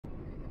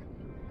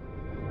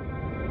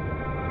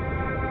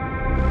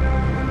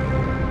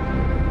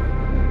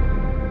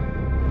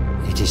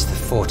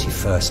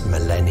41st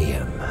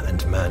millennium,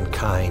 and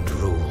mankind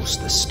rules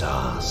the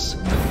stars.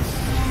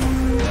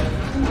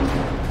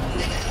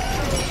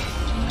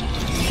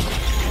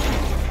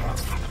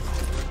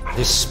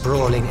 This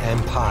sprawling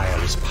empire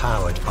is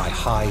powered by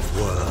hive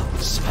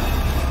worlds.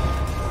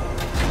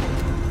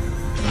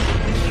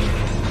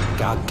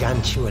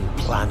 Gargantuan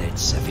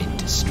planets of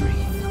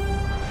industry.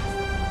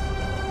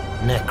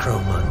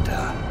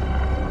 Necromunda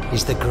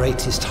is the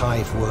greatest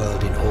hive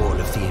world in all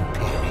of the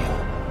Imperium.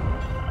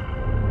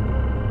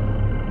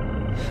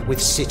 With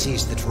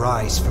cities that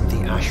rise from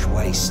the ash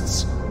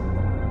wastes,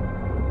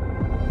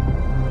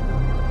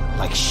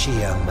 like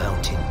sheer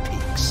mountain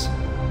peaks.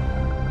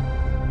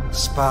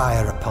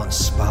 Spire upon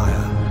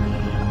spire,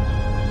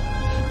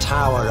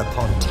 tower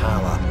upon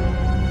tower.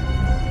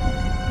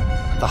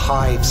 The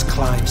hives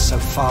climb so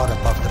far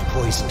above the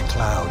poison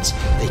clouds,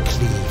 they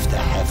cleave the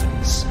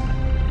heavens.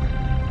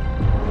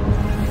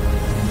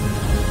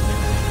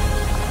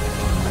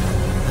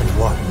 And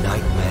what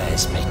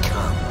nightmares may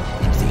come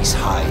in these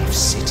hive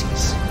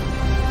cities,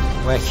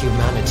 where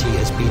humanity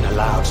has been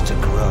allowed to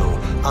grow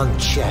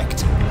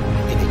unchecked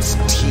in its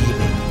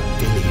teeming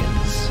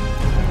billions.